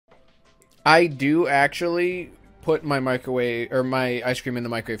I do actually put my microwave or my ice cream in the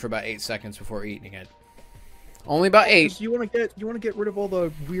microwave for about 8 seconds before eating it. Only about 8. Because you want to get rid of all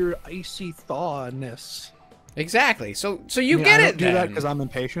the weird icy thawness. Exactly. So I you mean, get I it don't do that then. because I'm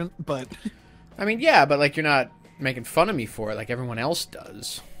impatient, but I mean, yeah, but like you're not making fun of me for it like everyone else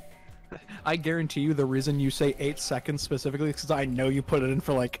does. I guarantee you the reason you say 8 seconds specifically is because I know you put it in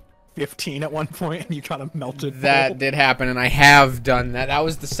for like 15 at one point and you kind of melted. That did happen, and I have done that. That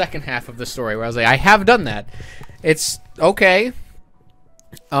was the second half of the story where I was like, I have done that. It's okay.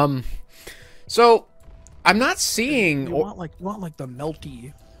 So I'm not seeing. You want like the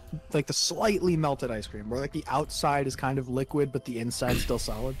melty, like the slightly melted ice cream, where like the outside is kind of liquid but the inside's still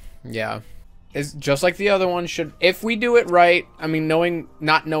solid. Yeah. It's just like the other one should. If we do it right, I mean,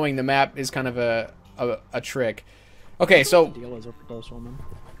 not knowing the map is kind of a trick. Okay, so The deal is over those women.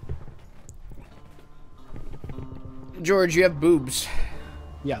 George, you have boobs.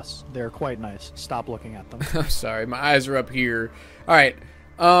 Yes, they're quite nice. Stop looking at them. I'm sorry, my eyes are up here. All right,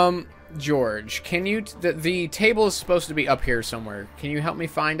 George, can you? The table is supposed to be up here somewhere. Can you help me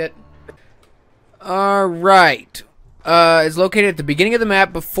find it? All right. It's located at the beginning of the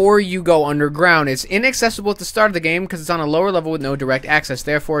map before you go underground. It's inaccessible at the start of the game because it's on a lower level with no direct access.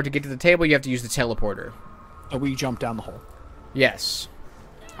 Therefore, to get to the table, you have to use the teleporter. So we jump down the hole. Yes.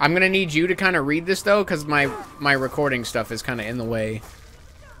 I'm going to need you to kind of read this, though, because my recording stuff is kind of in the way.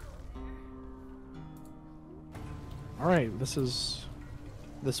 All right, this was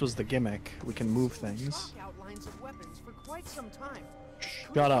the gimmick. We can move things. Outlines of weapons for quite some time.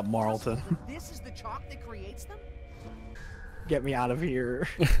 Shut up, Marlton. This is the chalk that creates them? Get me out of here.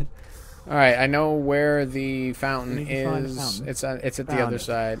 All right, I know where the fountain We need to find the is. fountain. It's at the Found other it.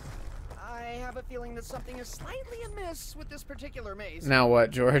 side. I have a feeling that something is slightly amiss with this particular maze. Now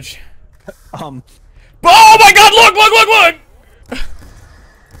what, George? Um, Oh my God! Look!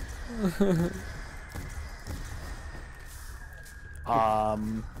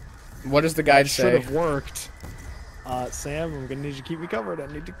 What does the guide should say? have worked. Sam, I'm gonna need you to keep me covered.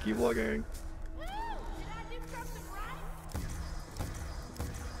 I need to keep looking.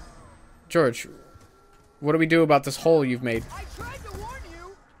 George, what do we do about this hole you've made? I tried to warn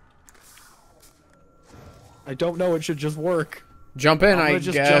you. I don't know. It should just work. Jump in, I'm I gonna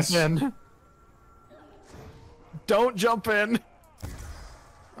just guess. jump in. Don't jump in.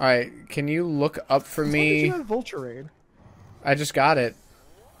 All right, can you look up for As long as me? you had Vulturade. I just got it.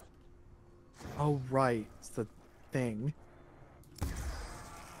 Oh right, it's the thing.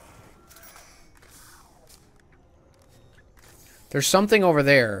 There's something over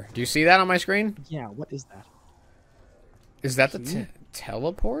there. Do you see that on my screen? Yeah, what is that? Is that the Key?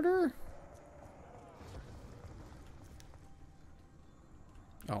 teleporter?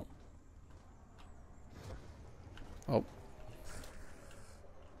 Oh. Oh.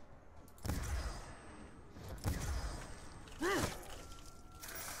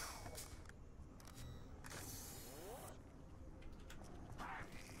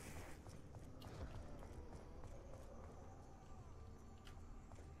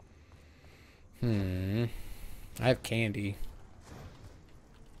 I have candy.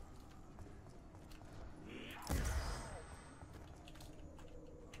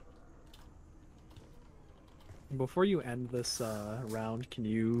 Before you end this round, can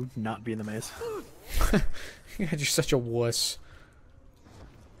you not be in the maze? You're such a wuss.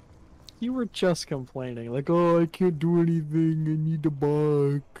 You were just complaining, like, oh, I can't do anything, I need a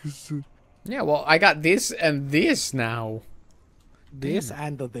box. Yeah, well, I got this and this now. This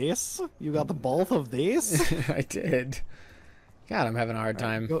and this? You got the both of this? I did. God, I'm having a hard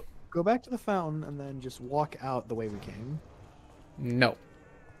time. Go back to the fountain and then just walk out the way we came. No.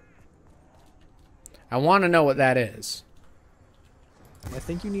 I want to know what that is. I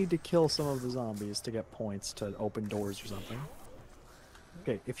think you need to kill some of the zombies to get points to open doors or something.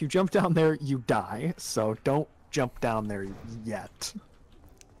 Okay, if you jump down there, you die, so don't jump down there yet.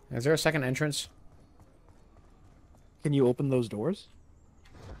 Is there a second entrance? Can you open those doors?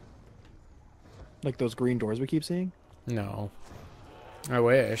 Like those green doors we keep seeing? No. I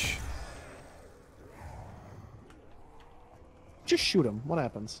wish. Just shoot them. What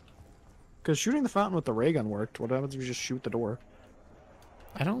happens? Because shooting the fountain with the ray gun worked. What happens if you just shoot the door?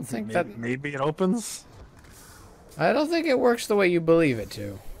 I don't think Maybe it opens? I don't think it works the way you believe it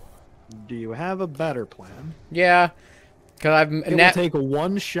to. Do you have a better plan? Yeah. Because I've... It will take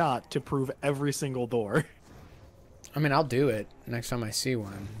one shot to prove every single door. I mean, I'll do it next time I see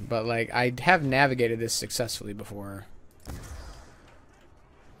one. But, like, I have navigated this successfully before.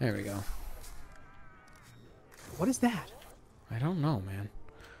 There we go. What is that? I don't know, man.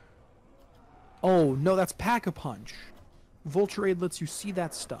 Oh, no, that's Pack-a-Punch. Vulturade lets you see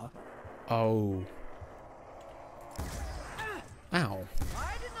that stuff. Oh. Ow.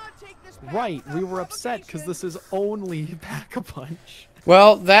 I did not take this path Right, we without were upset because this is only Pack-a-Punch.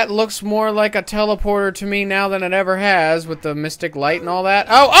 Well, that looks more like a teleporter to me now than it ever has, with the mystic light and all that.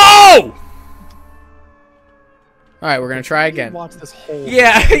 Oh! Oh! Alright, we're gonna try again. Watch this whole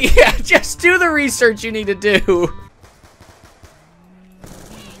Yeah, yeah, just do the research you need to do.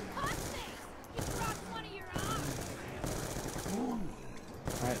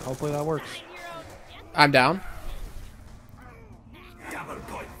 Alright, hopefully that works. I'm down.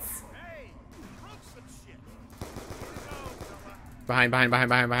 Behind.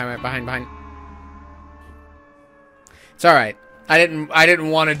 It's alright. I didn't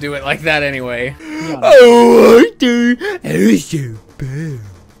want to do it like that anyway. Oh, I do. Oh, so bad.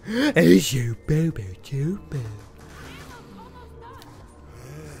 Oh, so bad, so bad.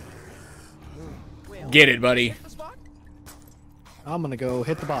 Get it, buddy. I'm gonna go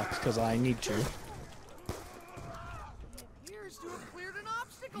hit the box because I need to. Appears to have cleared an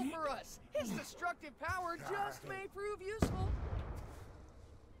obstacle for us. His destructive power just may prove useful.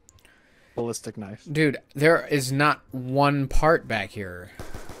 Ballistic knife. Dude, there is not one part back here.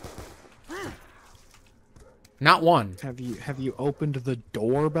 Not one. Have you opened the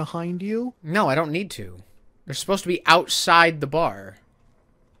door behind you? No, I don't need to. They're supposed to be outside the bar.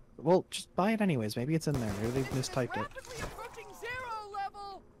 Well, just buy it anyways. Maybe it's in there. Maybe they've mistyped it. Rapidly approaching 0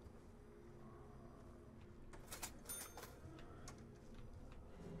 level.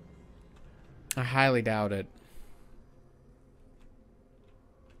 I highly doubt it.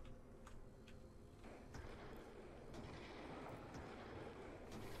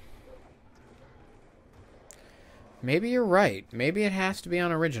 Maybe you're right. Maybe it has to be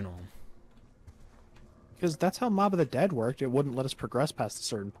on original. Because that's how Mob of the Dead worked. It wouldn't let us progress past a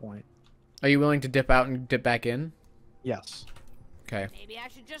certain point. Are you willing to dip out and dip back in? Yes. Okay. Maybe I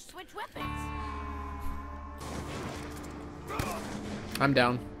should just switch weapons. I'm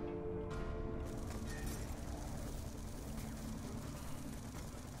down.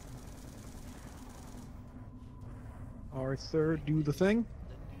 Arthur, do the thing.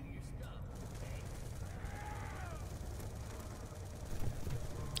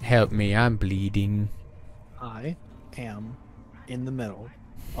 Help me, I'm bleeding. I am in the middle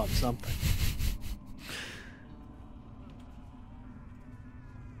of something.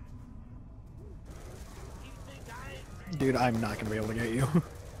 Dude, I'm not gonna be able to get you.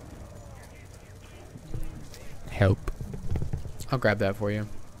 Help. I'll grab that for you.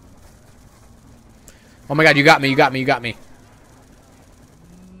 Oh my god, you got me, you got me, you got me.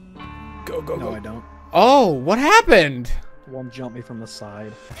 Go, go, No, go. I don't. Oh, what happened? One jump me from the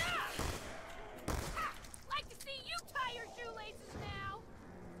side. Like to see you tie your shoelaces now.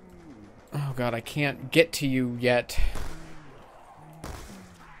 Oh god, I can't get to you yet.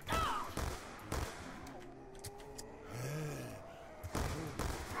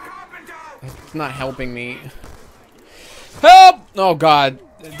 It's not helping me. Help! Oh god,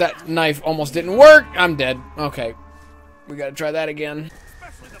 that knife almost didn't work. I'm dead. Okay, we gotta try that again.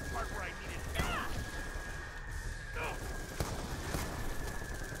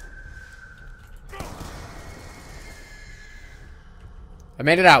 I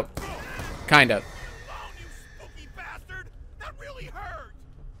made it out. Kinda.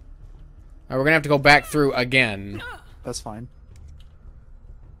 Alright, we're gonna have to go back through again. That's fine.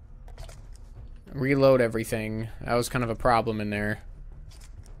 Reload everything. That was kind of a problem in there.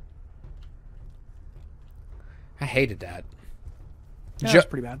 I hated that. Yeah, that's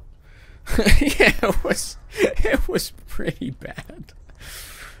pretty bad. Yeah, it was pretty bad.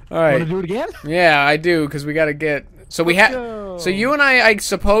 Alright. Want to do it again? Yeah, I do, because we gotta get... So we have... go. So you and I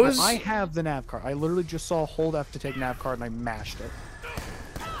suppose... I have the nav card. I literally just saw hold F to take nav card and I mashed it.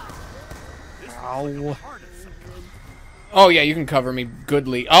 Ow. Oh, yeah, you can cover me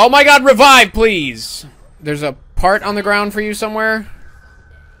goodly. Oh my god, revive, please! There's a part on the ground for you somewhere?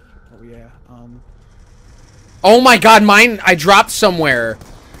 Oh yeah, Oh my god, mine... I dropped somewhere.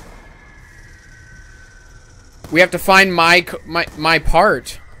 We have to find my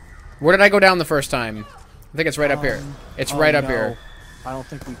part. Where did I go down the first time? I think it's right up here. It's right up here. I don't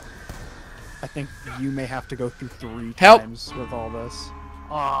think we... I think you may have to go through 3 Help. times with all this.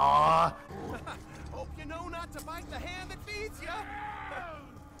 Ah. Hope you know not to bite the hand that feeds you.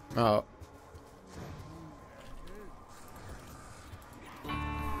 Oh.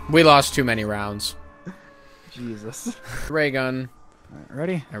 We lost too many rounds. Jesus. Ray gun. Alright,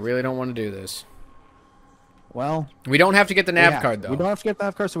 ready? I really don't want to do this. Well... We don't have to get the nav card, though. We don't have to get the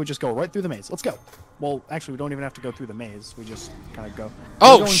nav card, so we just go right through the maze. Let's go. Well, actually, we don't even have to go through the maze. We just kind of go.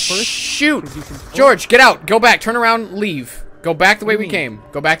 Oh, You're going first, shoot! 'cause you can- George, get out! Go back, turn around, leave. Go back the way do we you came.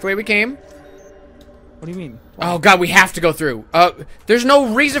 Go back the way we came. What do you mean? Oh god, we have to go through. There's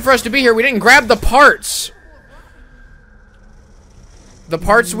no reason for us to be here. We didn't grab the parts. The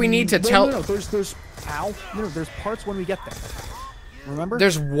parts we need to tell. No, there's ow. No, there's parts when we get there. Remember?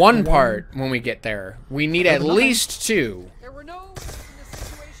 There's one part when we get there. We need at least 2. There were no in this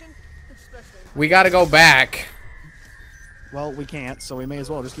situation, especially. We gotta go back. Well, we can't, so we may as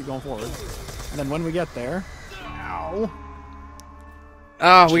well just keep going forward. And then when we get there, ow.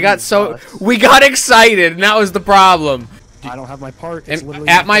 Oh, we got excited, and that was the problem. I don't have my part. It's literally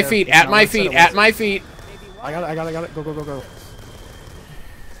At my there. feet, It's at not my what I said feet, it at was. my feet. I got it. Go.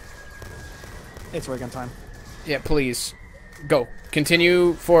 It's ray gun time. Yeah, please. Go.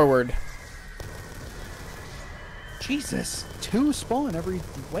 Continue forward. Jesus, 2 spawn every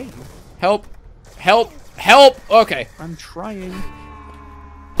wave. Help. Help. Help. Okay. I'm trying.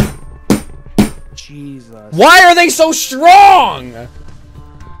 Jesus. Why are they so strong?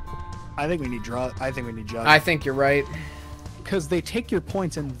 I think we need Jug. I think you're right. Because they take your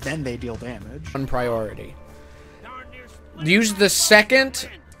points and then they deal damage. One priority. Use the second.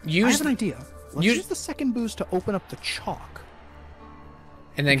 I Use have an idea. Let's use- use the second boost to open up the chalk.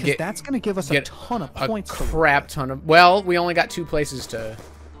 and then Because that's going to give us a get ton of a points. to crap ton of. Well, we only got 2 places to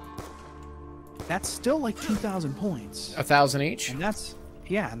That's still like 2,000 points. 1,000 each. And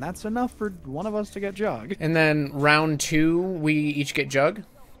that's enough for one of us to get Jug. And then round 2, we each get Jug.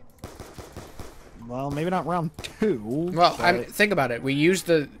 Well, maybe not round 2. Well, but- think about it. We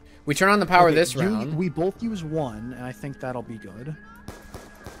turn on the power Okay, this round. We both use 1, and I think that'll be good.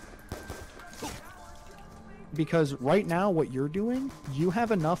 Because right now, what you're doing, you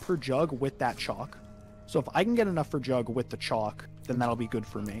have enough for Jug with that chalk. So if I can get enough for Jug with the chalk, then that'll be good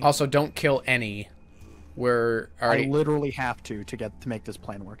for me. Also, don't kill any. We're already. I literally have to make this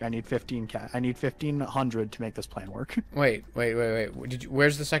plan work. I need 1,500 to make this plan work. Wait.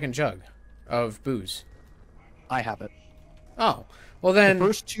 Where's the second jug of booze? I have it. Oh, well then. The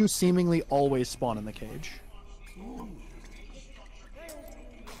first 2 seemingly always spawn in the cage.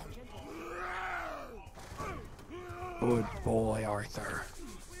 Good boy, Arthur.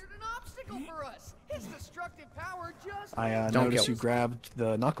 Cleared an obstacle for us. His destructive power just. I Don't noticed kill. you grabbed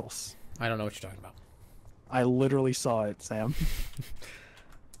the knuckles. I don't know what you're talking about. I literally saw it, Sam.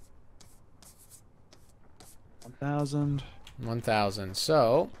 1,000. 1,000.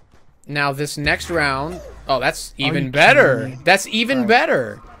 So now this next round. Oh, that's even you better. kidding me? That's even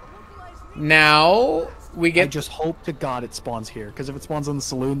better. Now we I get. just hope to God it spawns here, because if it spawns in the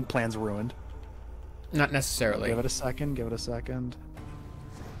saloon, the plan's ruined. Not necessarily. Give it a second.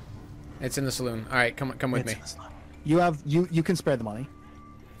 It's in the saloon. All right, come with me. You can spare the money.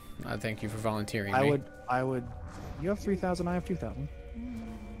 Thank you for volunteering. I me. would. You have 3,000. I have 2,000.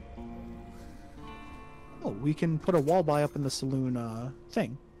 Oh, we can put a wall buy up in the saloon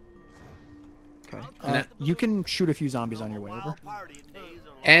thing. Okay. that- You can shoot a few zombies on your way over.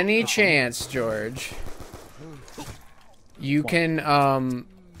 Any chance, George? You can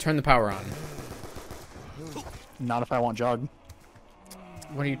turn the power on. Not if I want Jug.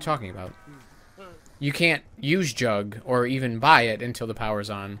 What are you talking about? You can't use Jug or even buy it until the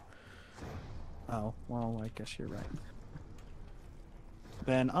power's on. Oh, well, I guess you're right.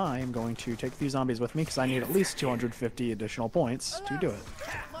 Then I am going to take these zombies with me because I need at least 250 additional points to do it.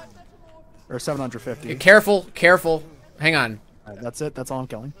 Or 750. Careful, careful. Hang on. Alright, that's it. That's all I'm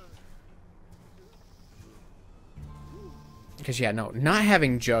killing. Because, yeah, no, not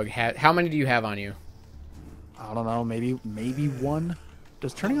having Jug. How many do you have on you? I don't know. Maybe 1.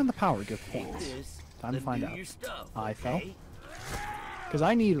 Does turning on the power give points? Time to find out. I fell. Because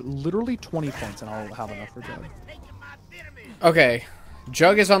I need literally 20 points and I'll have enough for Jug. Okay.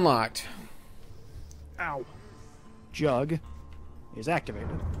 Jug is unlocked. Ow. Jug is activated.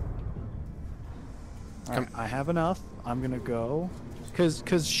 Alright, I have enough. I'm gonna go. Because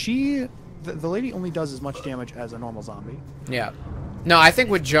the lady only does as much damage as a normal zombie. Yeah. No, I think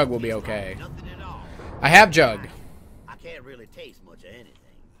with Jug we'll be okay. I have Jug. I can't really taste much of anything.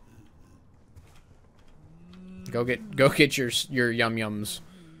 Go get your yum yums.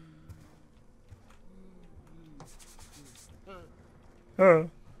 Alright,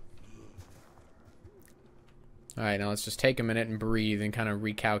 now let's just take a minute and breathe and kind of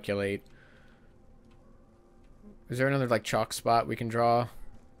recalculate. Is there another, like, chalk spot we can draw?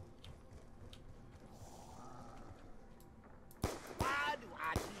 Why do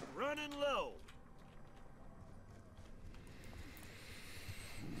I keep running low?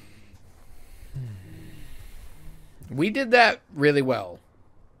 We did that really well.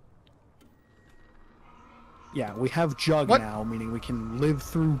 Yeah, we have Jug What? now, meaning we can live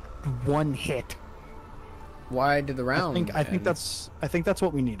through 1 hit. Why did the round I think end? that's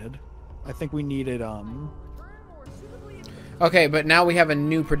what we needed. I think we needed Okay, but now we have a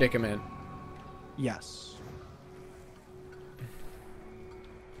new predicament. yes.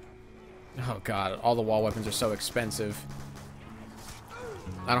 Oh god, all the wall weapons are so expensive.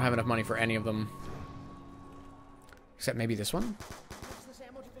 I don't have enough money for any of them. Except maybe this one? This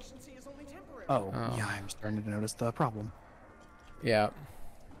ammo deficiency is only temporary. Oh, Oh. yeah, I'm starting to notice the problem. Yeah.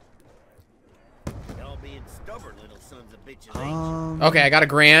 Y'all being stubborn little sons of bitches, ain't you? Okay, I got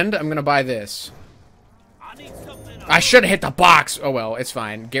 $1,000. I'm gonna buy this. I need something I should have hit the box! Oh well, it's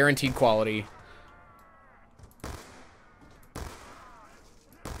fine. Guaranteed quality.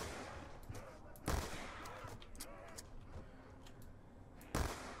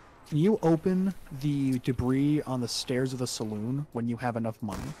 Can you open the debris on the stairs of the saloon when you have enough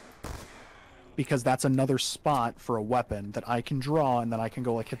money? Because that's another spot for a weapon that I can draw, and then I can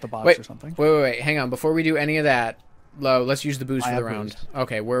go like hit the box Wait, or something. wait. Hang on. Before we do any of that, let's use the booze I for the have round. booze.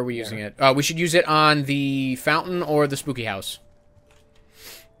 Okay, where are we using it? We should use it on the fountain or the spooky house.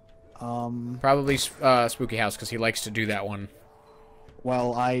 Probably spooky house, because he likes to do that one.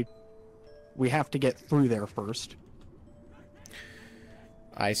 Well, we have to get through there first.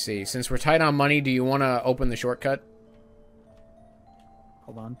 I see. Since we're tight on money, do you want to open the shortcut?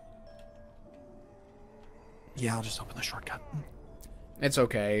 Hold on. Yeah, I'll just open the shortcut. It's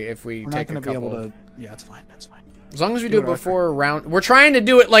okay if we We're not take going a to be couple. able to... Yeah, it's fine. That's fine. As long as we Do do it it before round. We're trying to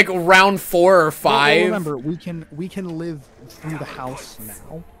do it like round 4 or 5. Well, remember, we can live through the house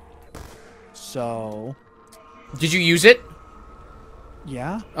now. So... Did you use it?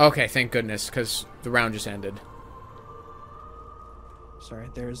 Yeah? Okay, thank goodness, because the round just ended. Sorry,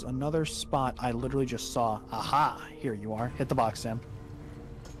 there's another spot I literally just saw. Aha! Here you are. Hit the box, Sam.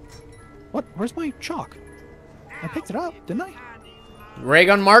 What? Where's my chalk? I picked it up, didn't I? Ray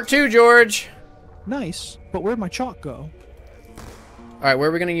gun Mark II, George. Nice. But where'd my chalk go? All right, where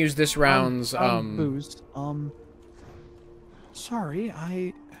are we gonna use this round's Booze. Sorry,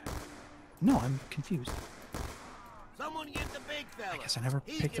 No, I'm confused. Someone get the big fella. I guess I never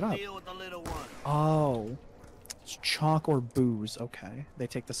He picked it can up. deal with the little one. Oh. It's chalk or booze. Okay. They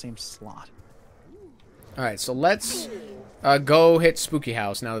take the same slot. All right, so let's go hit spooky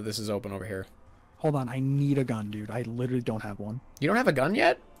house now that this is open over here. Hold on, I need a gun, dude. I literally don't have one. You don't have a gun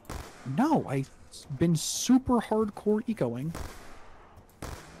yet? No, I've been super hardcore ecoing.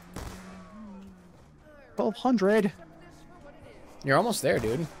 1,200. You're almost there,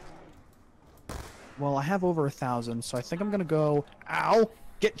 dude. Well, I have over 1,000, so I think I'm gonna go. Ow!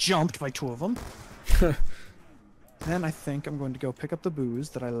 Get jumped by 2 of them. Then I think I'm going to go pick up the booze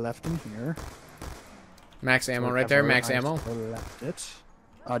that I left in here. Max ammo right there. Wherever Max I ammo. left it.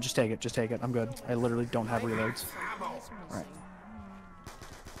 Just take it. Just take it. I'm good. I literally don't have reloads. Alright.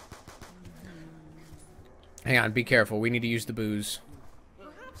 Hang on, be careful. We need to use the booze.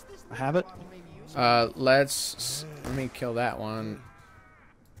 I have it. Let me kill that one.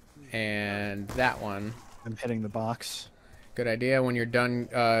 And that one. I'm hitting the box. Good idea. When you're done,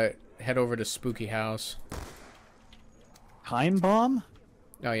 head over to spooky house. Time bomb?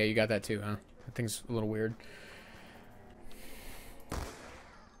 Oh yeah, you got that too, huh? That thing's a little weird.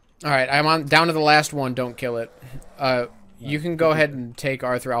 Alright, I'm down to the last one. Don't kill it. You can go ahead and take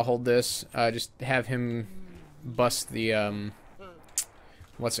Arthur. I'll hold this. Just have him bust the,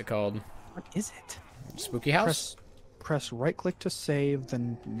 what's it called? What is it? Spooky house? Press right click to save,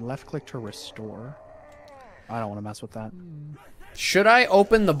 then left click to restore. I don't want to mess with that. Should I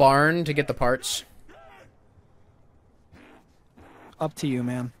open the barn to get the parts? Up to you,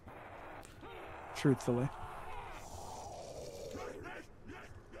 man. Truthfully.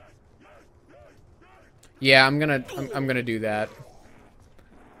 Yeah, I'm gonna do that.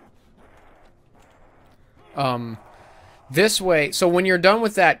 This way. So when you're done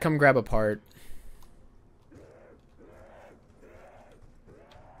with that, come grab a part.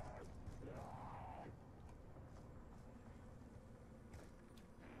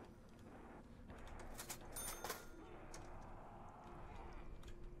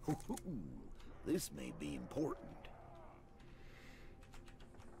 This may be important.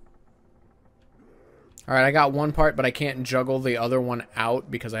 Alright, I got one part, but I can't juggle the other one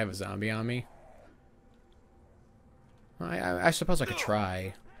out because I have a zombie on me. I suppose I could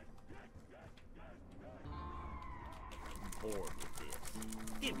try. Bored with this.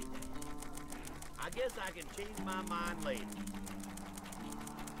 Give me that. I guess I can change my mind later.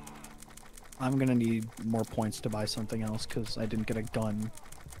 I'm gonna need more points to buy something else because I didn't get a gun.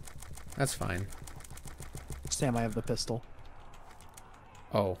 That's fine. Sam, I have the pistol.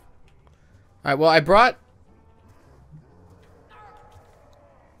 Oh. Alright, well, I brought...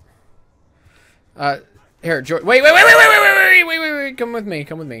 Here, George. Wait. Come with me.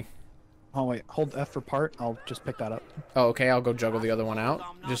 Come with me. Oh wait, hold F for part. I'll just pick that up. Oh, okay. I'll go juggle the other one out.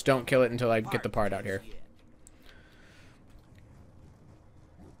 Just don't kill it until I get the part out here.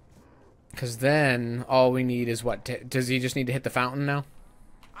 Because then all we need is what? Does he just need to hit the fountain now?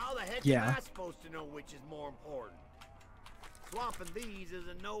 How the heck Yeah. am I supposed to know which is more important? Swapping these is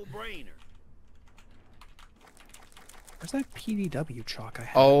a no-brainer. Where's that PDW chalk I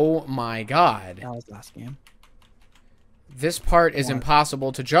had? Oh my god. That was last game. This part is What?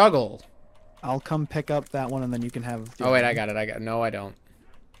 impossible to juggle. I'll come pick up that one and then you can have. The Oh, wait. other I got it. No, I don't.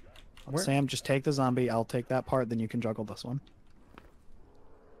 one. Sam, just take the zombie. I'll take that part. Then you can juggle this one.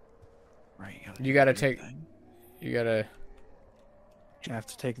 Right. You gotta do take... your thing. You gotta... You have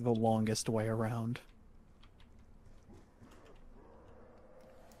to take the longest way around.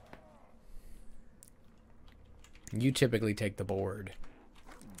 You typically take the board.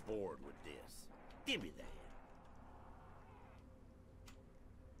 I'm bored with this. Give me that.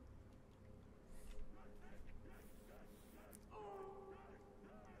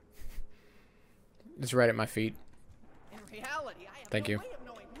 It's right at my feet. In reality, I have Thank no you. way of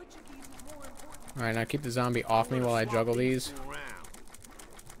knowing which of these is more important. Alright, now keep the zombie off me while I juggle these.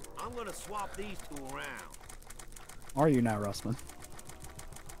 I'm gonna swap these two around. Are you now, Russman?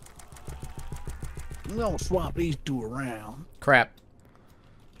 I'm gonna swap these two around. Crap.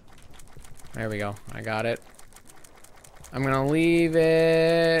 There we go. I got it. I'm gonna leave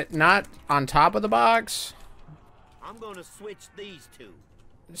it not on top of the box. I'm gonna switch these two.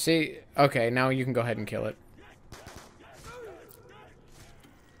 See? Okay, now you can go ahead and kill it.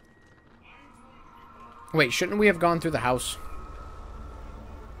 Wait, shouldn't we have gone through the house?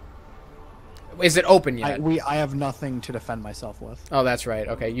 Is it open yet? I have nothing to defend myself with. Oh, that's right.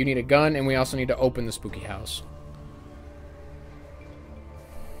 Okay, you need a gun, and we also need to open the spooky house.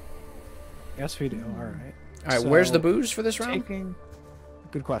 Yes, we do. All right. Alright, where's the booze for this round? Taking.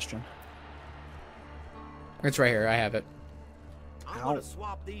 Good question. It's right here. I have it. I'm Ow. gonna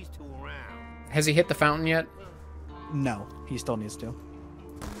swap these two around. Has he hit the fountain yet? No, he still needs to.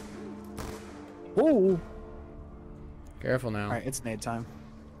 Whoa! Careful now. All right, it's nade time.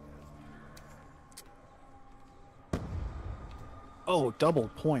 Oh, double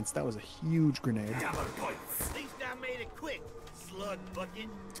points. That was a huge grenade. At least I made it quick, slug bucket.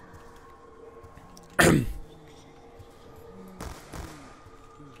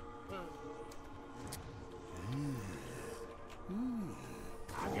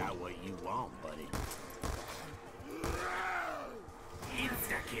 I got what you want, buddy.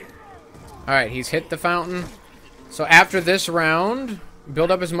 Alright, he's hit the fountain. So after this round,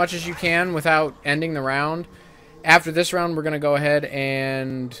 build up as much as you can without ending the round. After this round, we're going to go ahead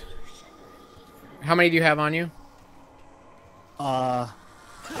and... How many do you have on you? I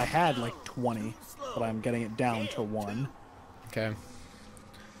had like 20, but I'm getting it down to 1. Okay.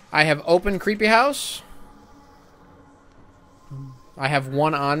 I have open creepy house. I have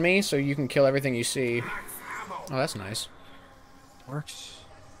 1 on me, so you can kill everything you see. Oh, that's nice. Works.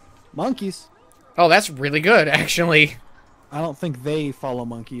 Monkeys. Oh, that's really good, actually. I don't think they follow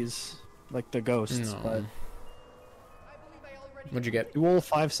monkeys like the ghosts, No. but What'd you get? dual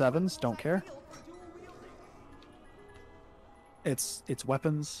 5.7s, don't care. It's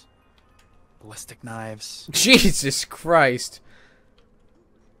weapons, ballistic knives. Jesus Christ.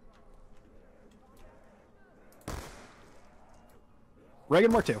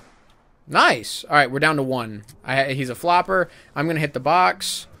 Reagan War 2. Nice. All right, we're down to 1. He's a flopper. I'm going to hit the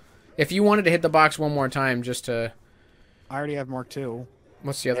box. If you wanted to hit the box one more time just to... I already have Mark 2.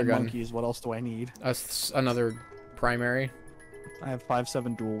 What's the other And gun? monkeys, what else do I need? Another primary. I have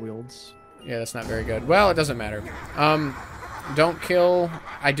 5.7 dual wields. Yeah, that's not very good. Well, it doesn't matter. Don't kill.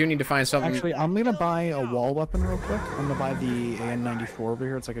 I do need to find something. Actually, I'm gonna buy a wall weapon real quick. I'm gonna buy the AN-94 over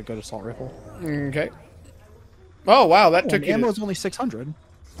here. It's like a good assault rifle. Okay. Oh, wow, that took And you ammo's to... only 600.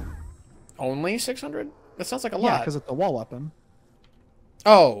 Only 600? That sounds like a Yeah, lot. because it's a wall weapon.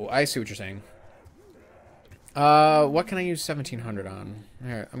 Oh, I see what you're saying. What can I use 1700 on?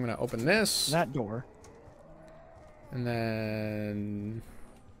 Here, I'm gonna open this, That door. and then...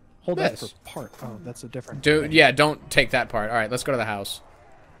 Hold that This. for part. Oh, that's a different. Dude, yeah, don't take that part. All right, let's go to the house.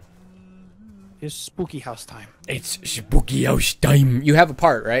 It's spooky house time. It's spooky house time. You have a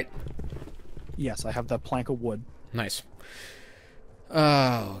part, right? Yes, I have the plank of wood. Nice.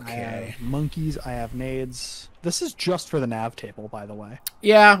 I Okay. have monkeys. I have nades. This is just for the nav table, by the way.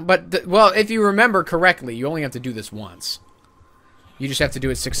 Yeah, but, well, if you remember correctly, you only have to do this once. You just have to do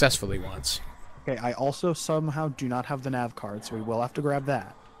it successfully once. Okay, I also somehow do not have the nav card, so we will have to grab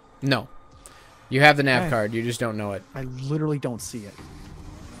that. No. You have the nav Okay. card, you just don't know it. I literally don't see it.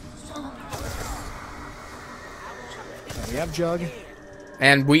 we have Jug.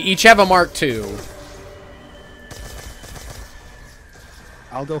 And we each have a Mark II.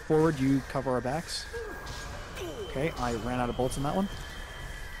 I'll go forward, you cover our backs. Okay, I ran out of bolts in that one.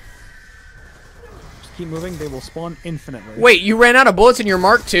 Just keep moving, they will spawn infinitely. Wait, you ran out of bullets in your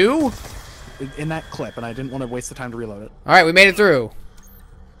Mark II? In that clip, and I didn't want to waste the time to reload it. Alright, we made it through.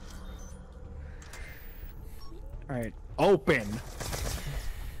 Alright, open.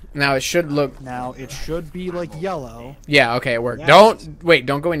 Now it should look... Now, it should be like yellow. Yeah, okay, it worked. Yes. Don't... Wait,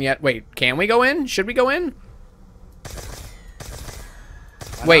 don't go in yet. Wait, can we go in? Should we go in?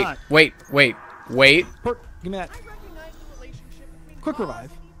 Why Wait, not? wait, wait, wait. Give me that. Quick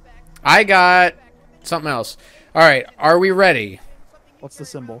revive. I got something else. Alright, are we ready? What's the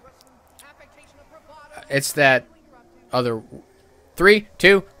symbol? It's that other... 3,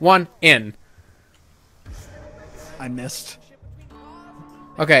 2, 1, in. I missed.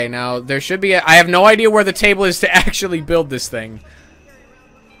 Okay, now there should be I have no idea where the table is to actually build this thing.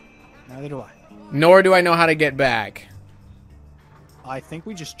 Neither do I. Nor do I know how to get back. I think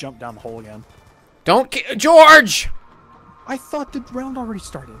we just jumped down the hole again. Don't George! I thought the round already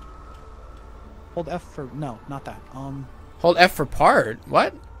started. Hold F for... No, not that. Hold F for part.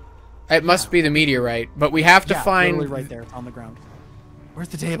 What? It must be the meteorite, but we have to find... literally right there. It's on the ground. Where's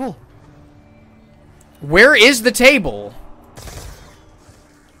the table? Where is the table?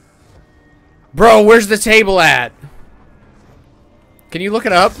 Bro, where's the table at? Can you look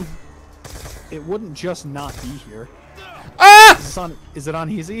it up? It wouldn't just not be here. Ah! Is it on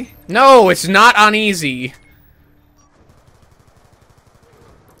easy? No, it's not on easy.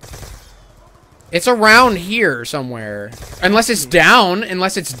 It's around here somewhere. Unless it's down.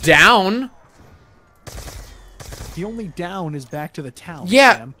 Unless it's down. The only down is back to the town.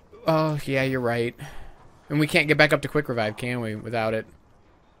 Yeah. Sam. Oh, yeah, you're right. And we can't get back up to quick revive, can we, without it?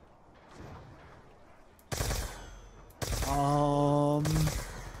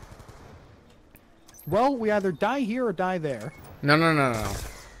 Well, we either die here or die there. No, no, no, no.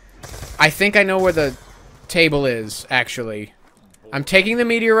 I think I know where the table is, actually. I'm taking the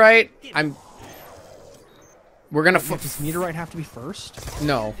meteorite. We're gonna... Does meteorite have to be first?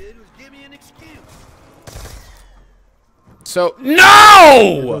 No. Did was give me an excuse. So...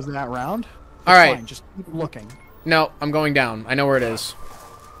 No! Was that round? Alright. Fine, just keep looking. No, I'm going down. I know where it is.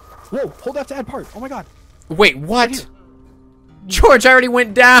 Whoa, hold F to add part. Oh my god. Wait, what? George, I already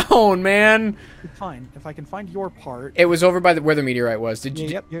went down, man. It's fine. If I can find your part... It was over by where the meteorite was. Did you...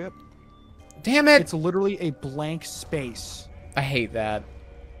 Yep. Damn it! It's literally a blank space. I hate that.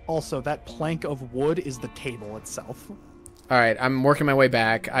 Also, that plank of wood is the table itself. Alright, I'm working my way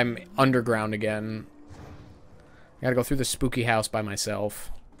back. I'm underground again. I gotta go through the spooky house by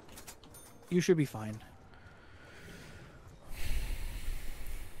myself. You should be fine.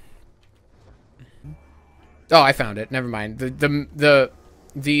 Oh, I found it. Never mind. The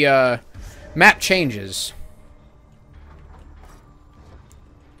map changes.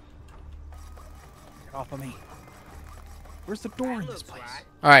 Get off of me. Where's the door in this Looks place? right.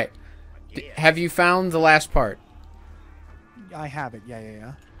 All right. Have you found the last part? I have it.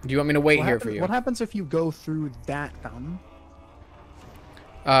 Yeah. Do you want me to wait What here happens- for you? What happens if you go through that fountain?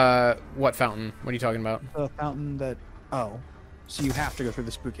 What fountain? What are you talking about? The fountain that... Oh. So you have to go through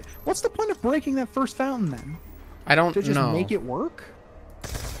the spooky... What's the point of breaking that first fountain, then? I don't To just know. make it work?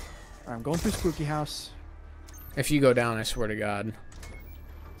 Alright, I'm going through spooky house. If you go down, I swear to God.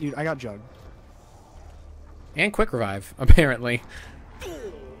 Dude, I got Jug. And quick revive, apparently.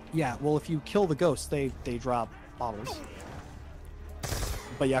 Yeah, well, if you kill the ghosts, they drop bottles.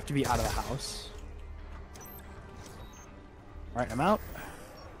 But you have to be out of the house. Alright, I'm out.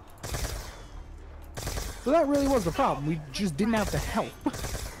 So that really was the problem. We just didn't have the help.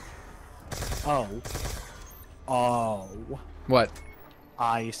 Oh. What?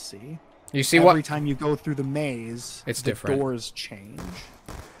 I see. You see Every what? time you go through the maze, It's the different. doors change.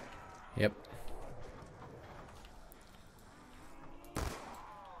 Yep.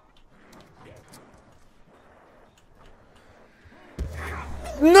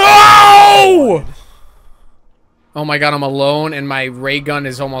 No! Oh my God, I'm alone and my ray gun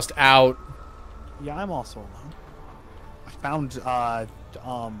is almost out. Yeah, I'm also alone. I found,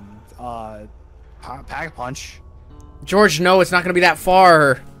 Pack-a-Punch. George, no, it's not gonna be that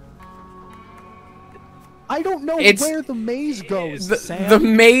far. I don't know It's- where the maze goes, Sam. The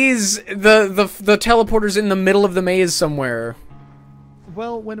maze, the teleporter's in the middle of the maze somewhere.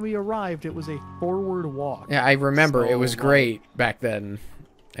 Well, when we arrived, it was a forward walk. Yeah, I remember. It was So, great back then.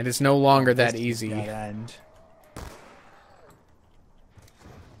 And it's no longer that easy. Dead end.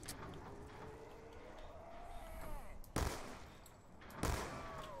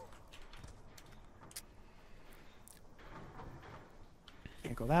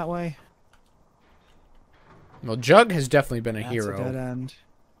 Can't go that way. Well, Jug has definitely been a That's hero. a dead end.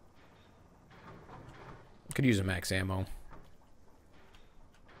 Could use a max ammo.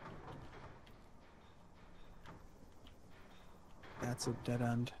 That's a dead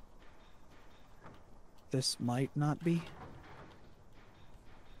end. This might not be.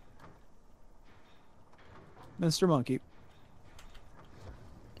 Mr. Monkey.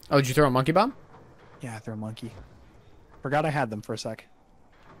 Oh, did you throw a monkey bomb? Yeah, they're a monkey. Forgot I had them for a sec.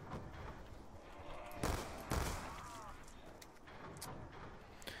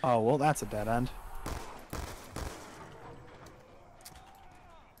 Oh, well, that's a dead end.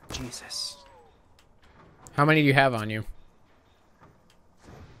 Jesus. How many do you have on you?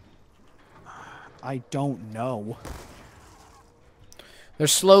 I don't know. They're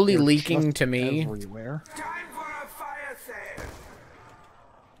slowly They're leaking just to me. everywhere. Time for a fire sale.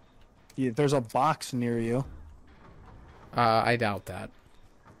 Yeah, there's a box near you. I doubt that.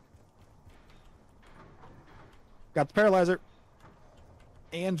 Got the paralyzer.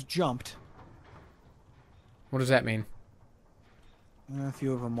 And jumped. What does that mean? A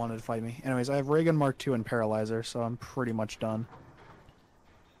few of them wanted to fight me. Anyways, I have ray gun Mark II and paralyzer, so I'm pretty much done.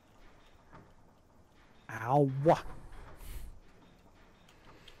 Ow.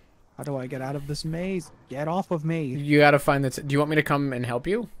 How do I get out of this maze? Get off of me. You gotta find that. Do you want me to come and help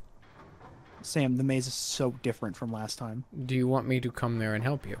you? Sam, the maze is so different from last time. Do you want me to come there and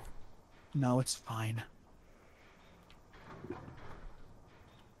help you? No, it's fine.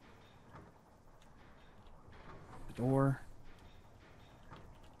 Door.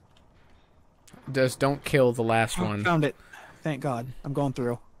 Just don't kill the last one. Found it. Thank God. I'm going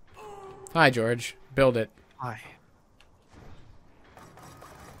through. Hi, George. Build it. Hi.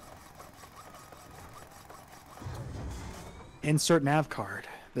 Insert nav card.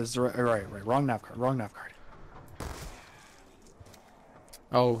 This is the right. Wrong nav card. Wrong nav card.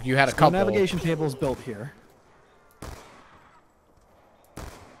 Oh, you had a The couple. navigation table is built here.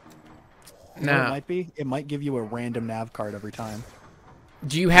 You know what Nah. it might be. It might give you a random nav card every time.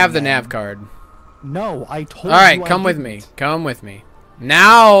 Do you have the nav card? No, I told you. All right, I come with didn't. me. Come with me.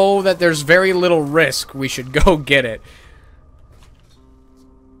 Now that there's very little risk, we should go get it.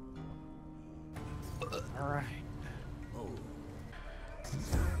 All right.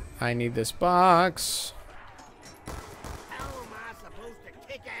 I need this box. How am I supposed to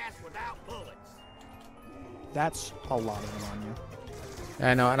kick ass without bullets? That's a lot of them on you.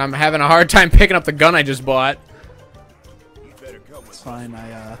 I know, and I'm having a hard time picking up the gun I just bought. You better come with It's fine.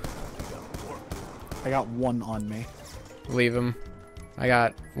 I got one on me. Leave him. I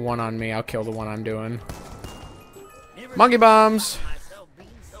got one on me. I'll kill the one I'm doing. Monkey bombs! myself being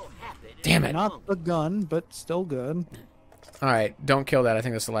so happy to Damn it. Not the gun, but still good. Alright, don't kill that. I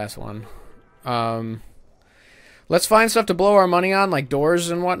think that's the last one. Let's find stuff to blow our money on, like doors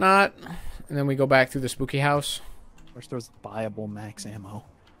and whatnot. And then we go back through the spooky house. Wish there was viable max ammo.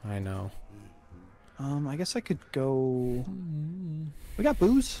 I know. I guess I could go. We got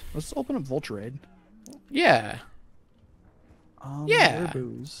booze. Let's open up Vulture Aid. Yeah, Where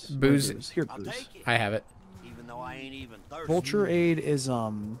booze. Booze. Where Here, I'll booze. take it, I have it. even though I ain't even thirsty. Vulture Aid is I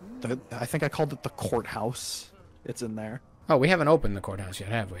think I called it the courthouse. It's in there. Oh, we haven't opened the courthouse yet,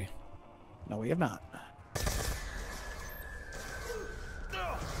 have we? No, we have not.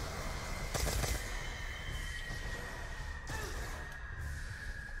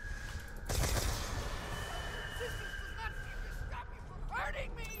 Hurting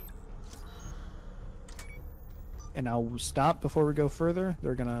me! And now we'll stop before we go further.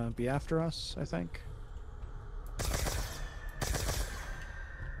 They're gonna be after us, I think.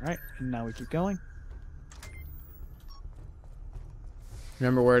 Alright, and now we keep going.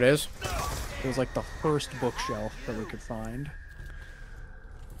 Remember where it is? It was like the first bookshelf that we could find.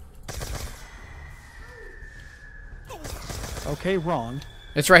 Okay, wrong.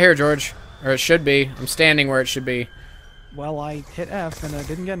 It's right here, George. Or it should be. I'm standing where it should be. Well, I hit F and I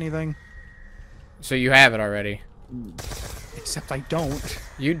didn't get anything. So you have it already. Except I don't.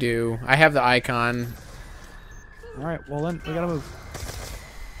 You do. I have the icon. Alright, well then, we gotta move.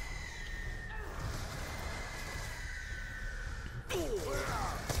 I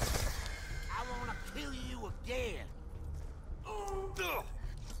wanna kill you again.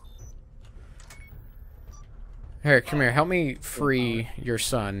 Here, come here. Help me free your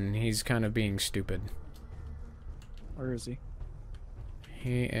son. He's kind of being stupid. Where is he?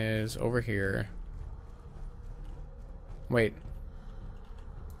 He is over here. Wait.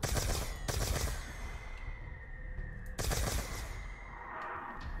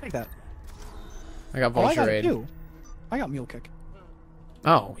 Take that. I got Oh, I Vulture got it Aid. too. I got Mule Kick.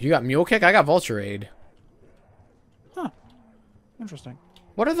 Oh, you got Mule Kick? I got Vulture Aid. Huh. Interesting.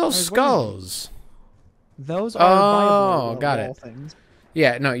 What are those skulls? Those are Oh, viable got wall it. things.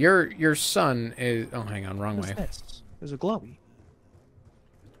 Yeah, no, your son is... Oh, hang on, wrong What's way. this? There's a glowy.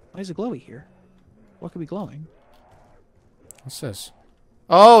 Why is a glowy here? What could be glowing? What's this?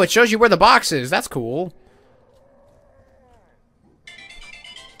 Oh, it shows you where the box is. That's cool.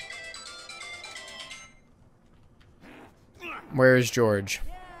 Where is George?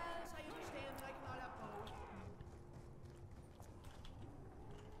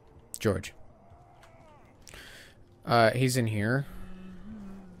 George. He's in here.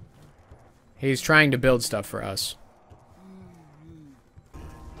 He's trying to build stuff for us.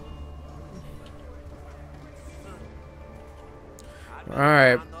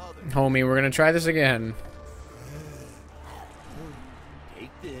 Alright, homie, we're gonna try this again.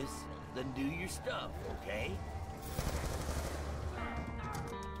 Take this, then do your stuff, okay?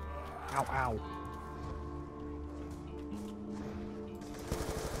 Ow, ow.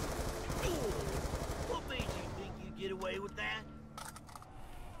 What made you think you'd get away with that?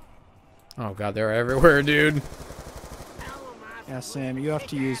 Oh god, they're everywhere, dude. How am I Yeah, Sam, you have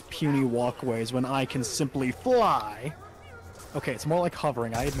to use puny walkways when I can simply fly. Okay, it's more like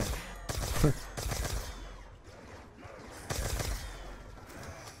hovering, I admit.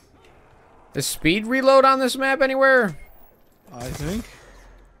 Is speed reload on this map anywhere? I think.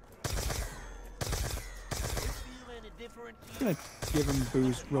 feeling a different I'm gonna give him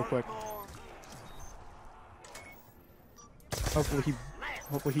booze real quick.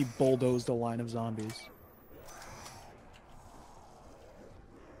 Hopefully he bulldozed a line of zombies.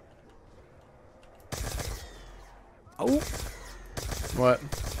 Oh, What?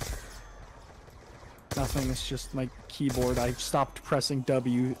 nothing. It's just my keyboard. I stopped pressing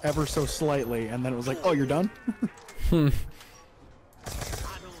W ever so slightly, and then it was like, "Oh, you're done." I don't let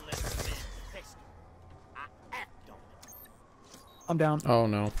the man fester. I act on it. I'm down. Oh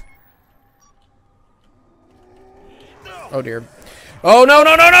no. Oh dear. Oh no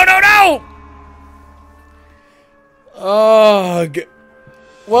no no no no no! Ugh.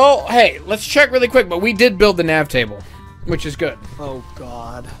 Well, hey, let's check really quick, but we did build the nav table, which is good. Oh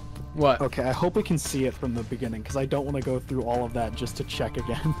God. What? Okay, I hope we can see it from the beginning, because I don't want to go through all of that just to check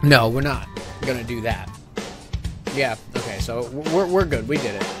again. No, we're not gonna do that. Yeah. Okay. So we're good. We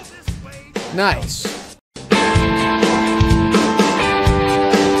did it. Nice.